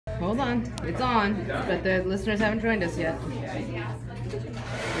Hold on. It's on, but the listeners haven't joined us yet. Give it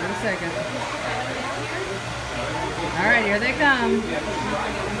a second. All right, here they come. Can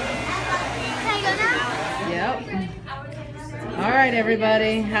I go now? Yep. All right,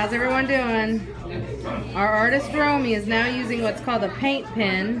 everybody. How's everyone doing? Our artist Romie is now using what's called a paint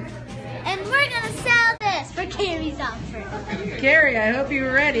pen. And we're going to sell this for Carrie's offer. Carrie, I hope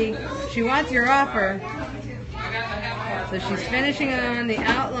you're ready. She wants your offer. So she's finishing on the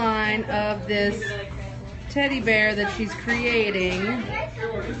outline of this teddy bear that she's creating.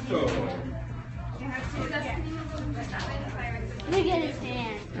 Look at his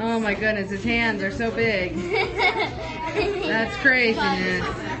hands. Oh my goodness, his hands are so big. That's craziness.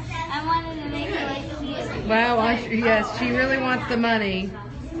 I wanted to make it like cute. Wow, yes, she really wants the money.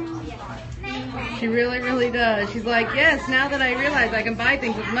 She really, really does. She's like, yes, now that I realize I can buy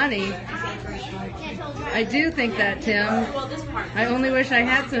things with money. I do think that, Tim. I only wish I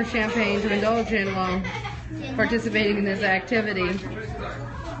had some champagne to indulge in while participating in this activity.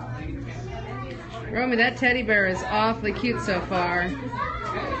 Romie, that teddy bear is awfully cute so far.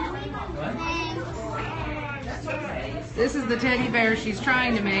 This is the teddy bear she's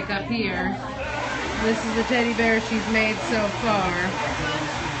trying to make up here. This is the teddy bear she's made so far.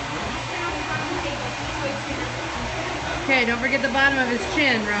 Okay, don't forget the bottom of his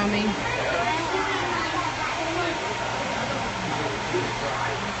chin, Romie.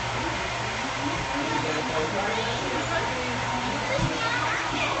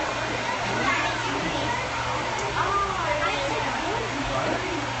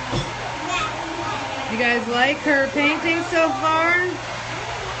 You guys like her painting so far?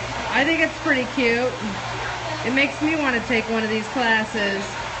 I think it's pretty cute. It makes me want to take one of these classes.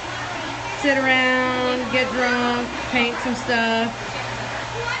 Sit around, get drunk, paint some stuff.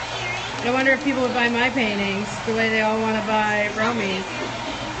 I wonder if people would buy my paintings the way they all want to buy Romie's.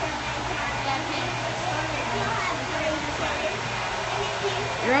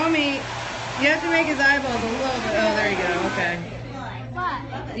 Romie, you have to make his eyeballs a little bit. Oh, there you go. Okay.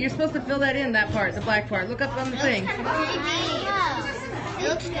 You're supposed to fill that in, that part, the black part. Look up on the thing. It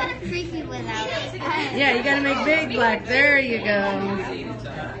looks kind of creepy without it. Yeah, you gotta make big black. There you go.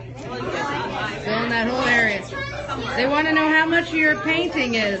 Fill in that whole area. They want to know how much your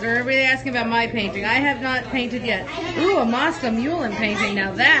painting is, or everybody asking about my painting. I have not painted yet. Ooh, a Moscow mule in painting.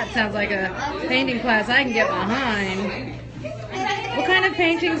 Now that sounds like a painting class I can get behind. What kind of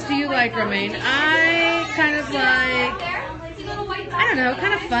paintings do you like, Romaine? I kind of like, I don't know,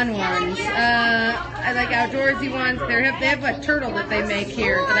 kind of fun ones. I like outdoorsy ones. They have a turtle that they make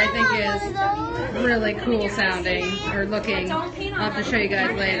here that I think is really cool sounding or looking. I'll have to show you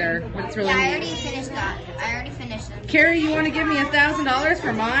guys later, but it's really I neat. already finished that. I already finished them. Carrie, you want to give me $1,000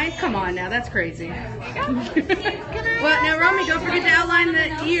 for mine? Come on now, that's crazy. Well, now Romie, don't forget to outline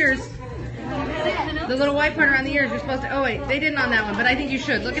the ears. The little white part around the ears, you're supposed to, oh wait, they didn't on that one, but I think you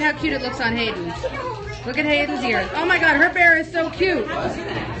should. Look at how cute it looks on Hayden's. Look at Hayden's ears. Oh my God, her bear is so cute.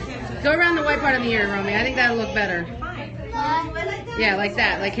 Go around the white part on the ear, Romie. I think that'll look better. Yeah, like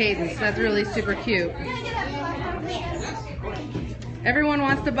that, like Hayden's. That's really super cute. Everyone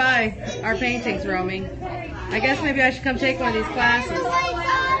wants to buy our paintings, Romie. I guess maybe I should come take one of these classes.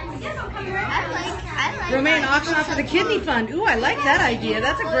 Romaine, auction off for the kidney fund. Ooh, I like that idea.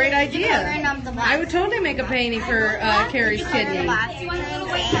 That's a great idea. I would totally make a painting for Carrie's kidney.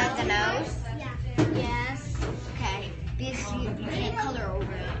 The nose? Yes. Okay. Because you can't color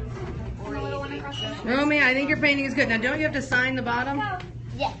over it. Romie, I think your painting is good. Now, don't you have to sign the bottom?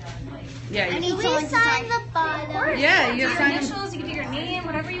 Yeah. Yeah. I need someone to sign the bottom. Yeah, you have to sign them. Initials, you can do your name,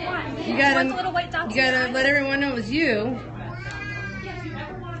 whatever you want. You gotta, the little white dots you gotta let everyone know it was you.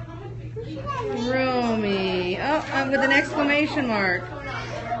 Romie. Oh, with an exclamation mark.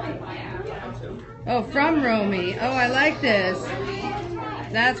 Oh, from Romie. Oh, I like this.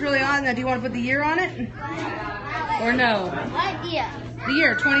 That's really odd. Now, do you want to put the year on it? Or no? What year? The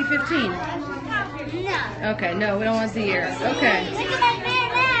year, 2015. No. Okay, no, we don't want the year. Okay. Look at that bear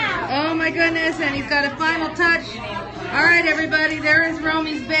now. Oh my goodness, and he's got a final touch. All right, everybody, there is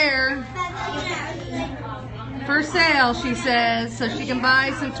Romie's bear. For sale, she says, so she can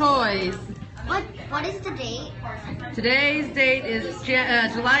buy some toys. What is the date? Today's date is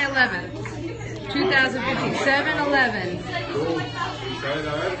July 11th, 2015. 7/11.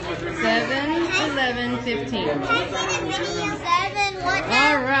 7/11/15.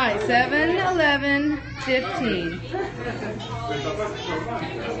 All right, 7/11/15.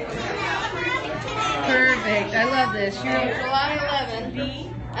 Perfect. I love this. She wrote July 11th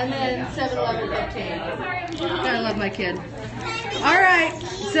and then 7/11/15. I love my kid. All right.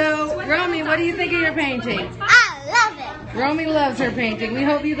 So, Romie, what do you think of your painting? I love it. Romie loves her painting. We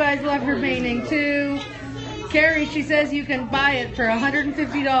hope you guys love her painting too. Carrie, she says you can buy it for $150.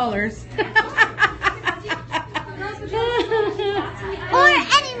 Or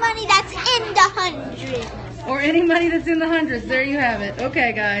any money that's in the hundreds. Or any money that's in the hundreds. There you have it.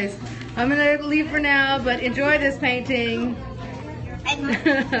 Okay, guys. I'm going to leave for now, but enjoy this painting.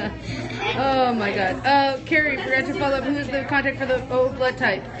 Oh my God. Carrie, forgot to follow up. Who's the contact for the blood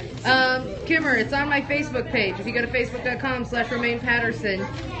type? Kimmer, it's on my Facebook page. If you go to facebook.com/Romaine Patterson,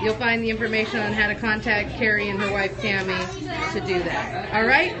 you'll find the information on how to contact Carrie and her wife Tammy to do that. All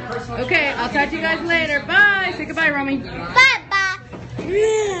right? Okay, I'll talk to you guys later. Bye. Say goodbye, Romie. Bye-bye.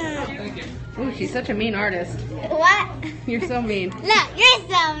 Ooh, she's such a mean artist. What? You're so mean. No, you're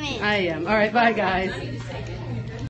so mean. I am. All right, bye, guys.